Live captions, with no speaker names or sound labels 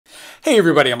Hey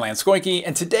everybody, I'm Lance Goinke,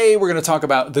 and today we're going to talk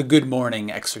about the good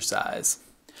morning exercise.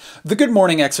 The good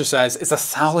morning exercise is a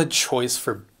solid choice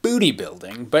for booty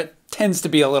building, but tends to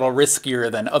be a little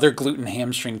riskier than other glute and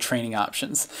hamstring training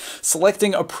options.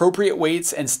 Selecting appropriate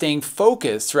weights and staying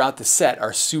focused throughout the set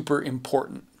are super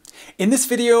important. In this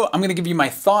video, I'm going to give you my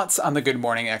thoughts on the good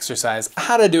morning exercise,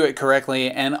 how to do it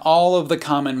correctly, and all of the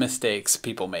common mistakes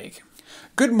people make.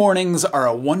 Good mornings are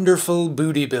a wonderful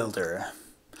booty builder.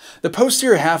 The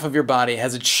posterior half of your body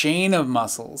has a chain of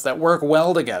muscles that work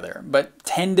well together, but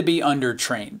tend to be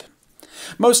undertrained.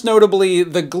 Most notably,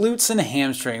 the glutes and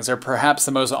hamstrings are perhaps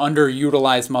the most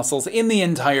underutilized muscles in the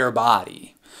entire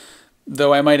body.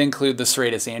 Though I might include the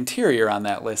serratus anterior on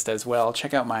that list as well.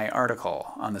 Check out my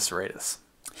article on the serratus.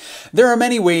 There are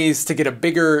many ways to get a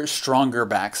bigger, stronger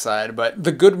backside, but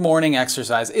the good morning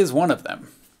exercise is one of them.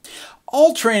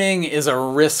 All training is a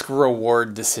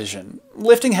risk-reward decision.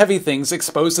 Lifting heavy things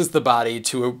exposes the body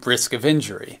to a risk of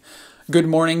injury. Good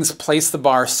mornings place the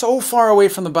bar so far away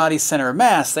from the body's center of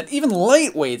mass that even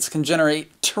light weights can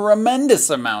generate tremendous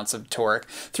amounts of torque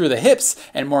through the hips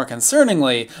and, more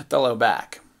concerningly, the low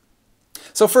back.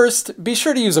 So first, be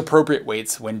sure to use appropriate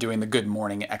weights when doing the good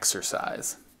morning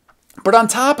exercise. But on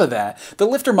top of that, the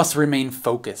lifter must remain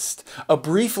focused. A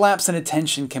brief lapse in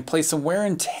attention can place some wear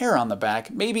and tear on the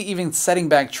back, maybe even setting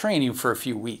back training for a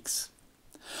few weeks.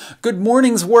 Good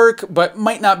mornings work, but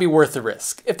might not be worth the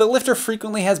risk. If the lifter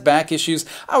frequently has back issues,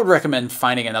 I would recommend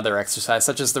finding another exercise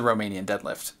such as the Romanian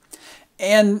deadlift.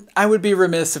 And I would be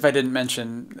remiss if I didn't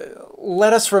mention,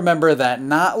 let us remember that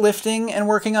not lifting and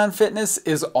working on fitness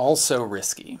is also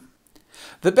risky.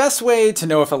 The best way to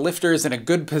know if a lifter is in a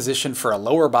good position for a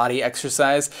lower body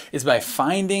exercise is by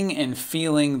finding and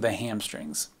feeling the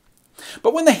hamstrings.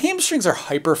 But when the hamstrings are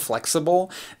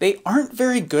hyperflexible, they aren't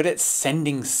very good at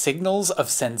sending signals of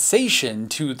sensation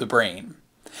to the brain.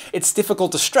 It's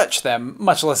difficult to stretch them,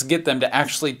 much less get them to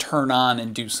actually turn on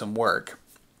and do some work.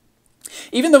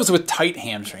 Even those with tight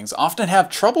hamstrings often have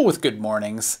trouble with good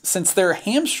mornings since their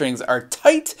hamstrings are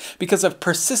tight because of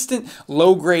persistent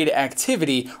low-grade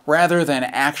activity rather than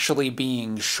actually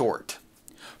being short.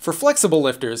 For flexible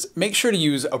lifters, make sure to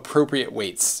use appropriate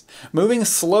weights. Moving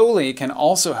slowly can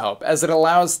also help as it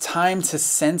allows time to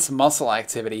sense muscle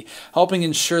activity, helping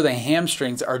ensure the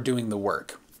hamstrings are doing the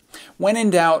work. When in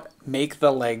doubt, make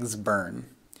the legs burn.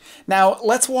 Now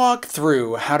let's walk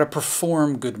through how to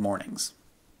perform good mornings.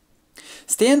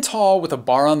 Stand tall with a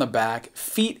bar on the back,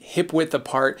 feet hip-width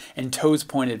apart, and toes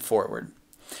pointed forward.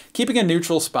 Keeping a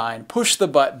neutral spine, push the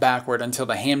butt backward until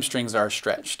the hamstrings are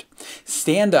stretched.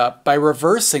 Stand up by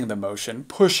reversing the motion,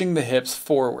 pushing the hips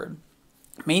forward.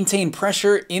 Maintain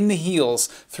pressure in the heels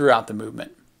throughout the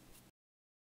movement.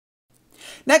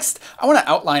 Next, I want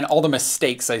to outline all the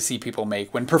mistakes I see people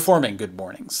make when performing good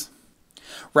mornings.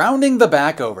 Rounding the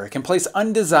back over can place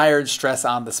undesired stress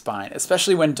on the spine,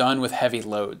 especially when done with heavy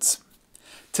loads.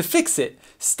 To fix it,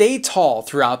 stay tall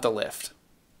throughout the lift.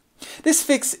 This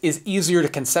fix is easier to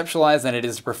conceptualize than it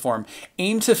is to perform.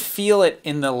 Aim to feel it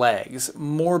in the legs.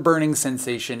 More burning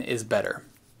sensation is better.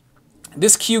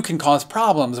 This cue can cause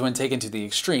problems when taken to the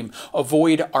extreme.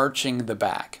 Avoid arching the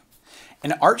back.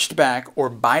 An arched back or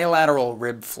bilateral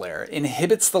rib flare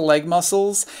inhibits the leg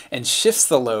muscles and shifts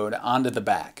the load onto the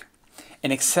back.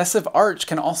 An excessive arch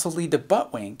can also lead to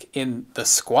butt wink in the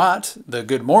squat, the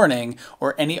good morning,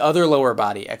 or any other lower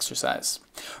body exercise.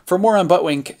 For more on butt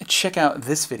wink, check out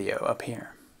this video up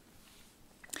here.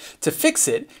 To fix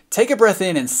it, take a breath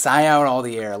in and sigh out all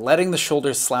the air, letting the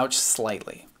shoulders slouch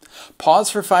slightly.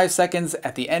 Pause for 5 seconds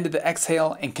at the end of the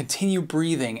exhale and continue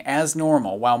breathing as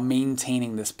normal while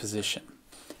maintaining this position.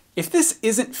 If this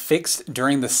isn't fixed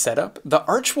during the setup, the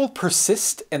arch will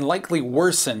persist and likely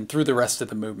worsen through the rest of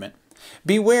the movement.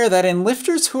 Beware that in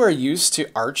lifters who are used to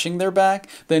arching their back,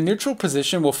 the neutral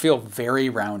position will feel very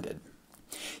rounded.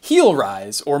 Heel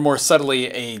rise, or more subtly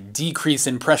a decrease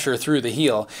in pressure through the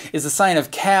heel, is a sign of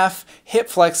calf, hip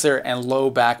flexor, and low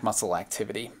back muscle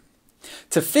activity.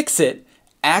 To fix it,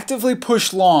 actively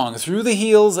push long through the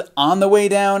heels on the way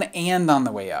down and on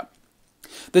the way up.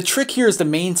 The trick here is to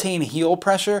maintain heel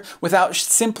pressure without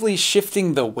simply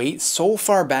shifting the weight so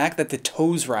far back that the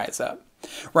toes rise up.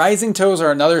 Rising toes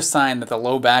are another sign that the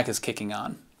low back is kicking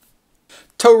on.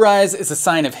 Toe rise is a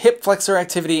sign of hip flexor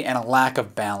activity and a lack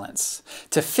of balance.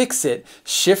 To fix it,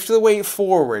 shift the weight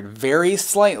forward very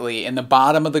slightly in the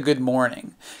bottom of the good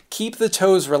morning. Keep the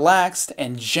toes relaxed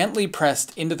and gently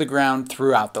pressed into the ground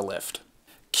throughout the lift.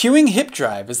 Cueing hip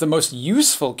drive is the most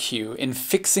useful cue in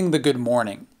fixing the good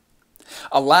morning.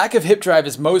 A lack of hip drive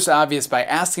is most obvious by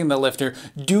asking the lifter,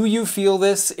 do you feel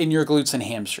this in your glutes and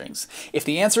hamstrings? If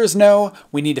the answer is no,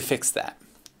 we need to fix that.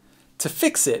 To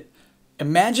fix it,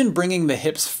 Imagine bringing the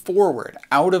hips forward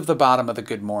out of the bottom of the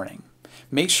good morning.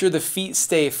 Make sure the feet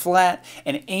stay flat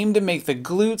and aim to make the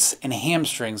glutes and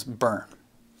hamstrings burn.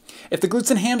 If the glutes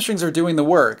and hamstrings are doing the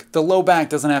work, the low back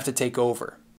doesn't have to take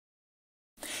over.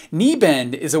 Knee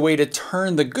bend is a way to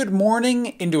turn the good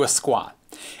morning into a squat.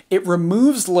 It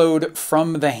removes load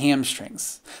from the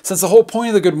hamstrings. Since the whole point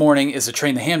of the good morning is to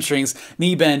train the hamstrings,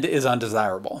 knee bend is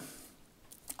undesirable.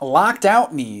 Locked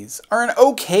out knees are an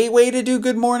okay way to do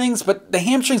good mornings, but the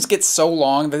hamstrings get so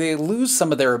long that they lose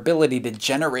some of their ability to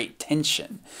generate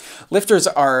tension. Lifters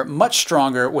are much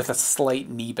stronger with a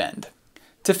slight knee bend.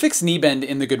 To fix knee bend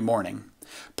in the good morning,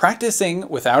 practicing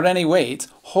without any weight,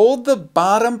 hold the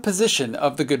bottom position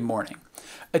of the good morning.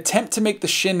 Attempt to make the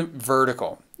shin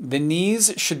vertical. The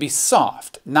knees should be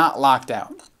soft, not locked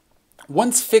out.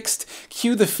 Once fixed,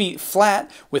 cue the feet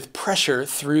flat with pressure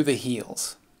through the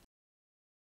heels.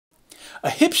 A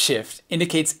hip shift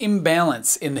indicates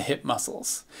imbalance in the hip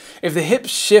muscles. If the hips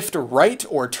shift right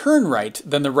or turn right,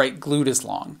 then the right glute is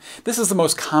long. This is the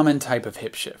most common type of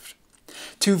hip shift.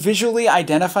 To visually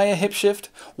identify a hip shift,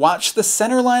 watch the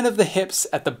center line of the hips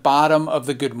at the bottom of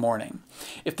the good morning.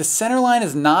 If the center line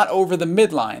is not over the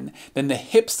midline, then the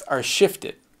hips are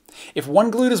shifted. If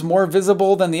one glute is more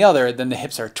visible than the other, then the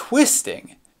hips are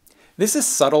twisting. This is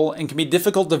subtle and can be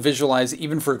difficult to visualize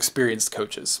even for experienced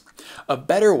coaches. A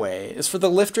better way is for the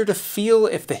lifter to feel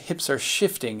if the hips are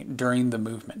shifting during the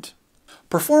movement.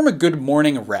 Perform a good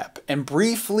morning rep and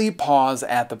briefly pause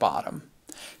at the bottom.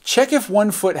 Check if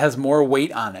one foot has more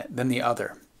weight on it than the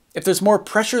other. If there's more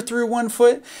pressure through one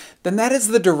foot, then that is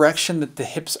the direction that the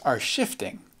hips are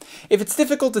shifting. If it's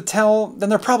difficult to tell, then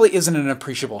there probably isn't an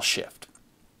appreciable shift.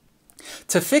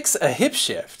 To fix a hip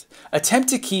shift, attempt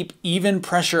to keep even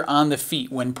pressure on the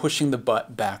feet when pushing the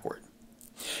butt backward.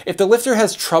 If the lifter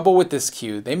has trouble with this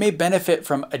cue, they may benefit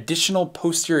from additional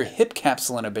posterior hip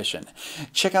capsule inhibition.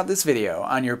 Check out this video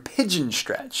on your pigeon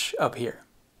stretch up here.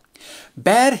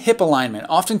 Bad hip alignment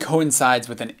often coincides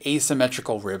with an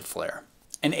asymmetrical rib flare.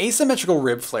 An asymmetrical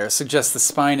rib flare suggests the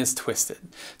spine is twisted.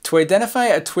 To identify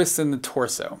a twist in the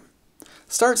torso,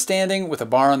 start standing with a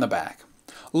bar on the back.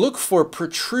 Look for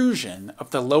protrusion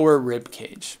of the lower rib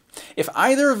cage. If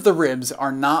either of the ribs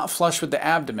are not flush with the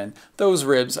abdomen, those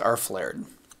ribs are flared.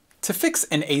 To fix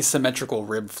an asymmetrical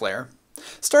rib flare,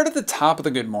 start at the top of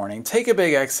the good morning, take a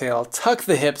big exhale, tuck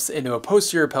the hips into a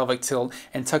posterior pelvic tilt,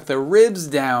 and tuck the ribs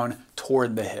down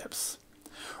toward the hips.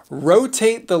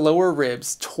 Rotate the lower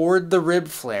ribs toward the rib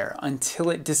flare until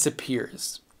it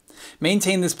disappears.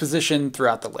 Maintain this position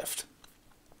throughout the lift.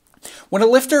 When a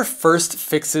lifter first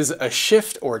fixes a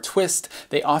shift or twist,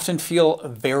 they often feel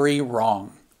very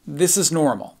wrong. This is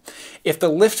normal. If the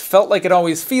lift felt like it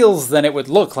always feels, then it would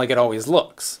look like it always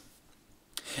looks.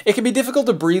 It can be difficult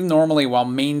to breathe normally while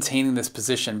maintaining this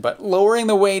position, but lowering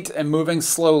the weight and moving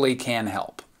slowly can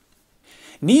help.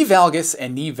 Knee valgus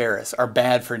and knee varus are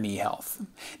bad for knee health.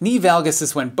 Knee valgus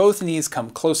is when both knees come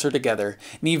closer together.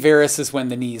 Knee varus is when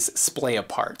the knees splay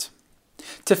apart.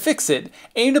 To fix it,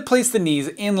 aim to place the knees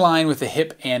in line with the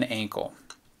hip and ankle.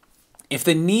 If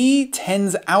the knee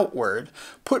tends outward,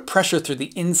 put pressure through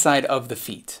the inside of the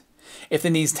feet. If the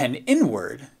knees tend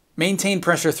inward, maintain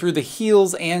pressure through the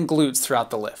heels and glutes throughout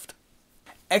the lift.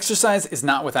 Exercise is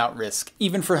not without risk,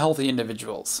 even for healthy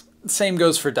individuals. Same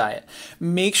goes for diet.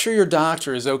 Make sure your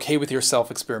doctor is okay with your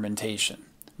self-experimentation.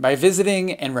 By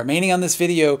visiting and remaining on this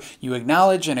video, you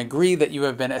acknowledge and agree that you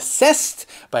have been assessed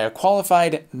by a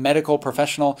qualified medical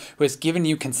professional who has given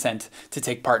you consent to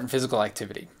take part in physical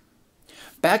activity.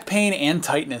 Back pain and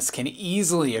tightness can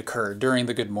easily occur during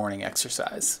the good morning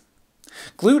exercise.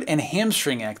 Glute and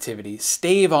hamstring activity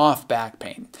stave off back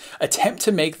pain. Attempt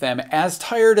to make them as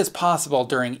tired as possible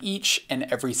during each and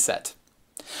every set.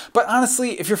 But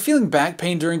honestly, if you're feeling back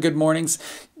pain during good mornings,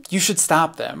 you should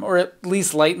stop them, or at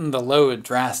least lighten the load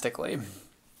drastically.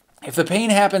 If the pain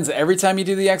happens every time you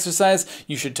do the exercise,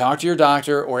 you should talk to your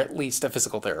doctor or at least a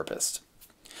physical therapist.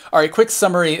 All right, quick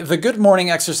summary. The good morning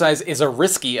exercise is a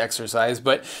risky exercise,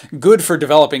 but good for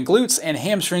developing glutes and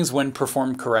hamstrings when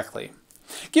performed correctly.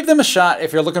 Give them a shot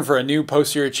if you're looking for a new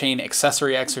posterior chain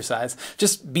accessory exercise.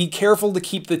 Just be careful to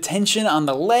keep the tension on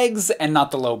the legs and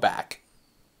not the low back.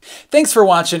 Thanks for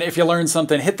watching. If you learned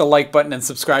something, hit the like button and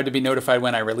subscribe to be notified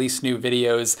when I release new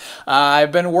videos.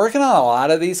 I've been working on a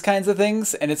lot of these kinds of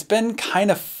things, and it's been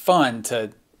kind of fun to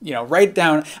write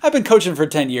down. I've been coaching for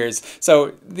 10 years,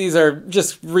 so these are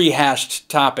just rehashed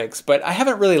topics, but I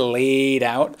haven't really laid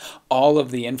out all of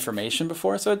the information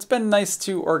before, so it's been nice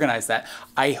to organize that.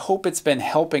 I hope it's been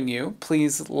helping you.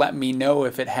 Please let me know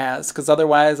if it has, because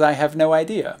otherwise I have no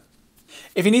idea.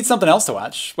 If you need something else to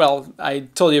watch, well, I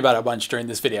told you about a bunch during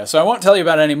this video, so I won't tell you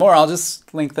about it anymore. I'll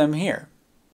just link them here.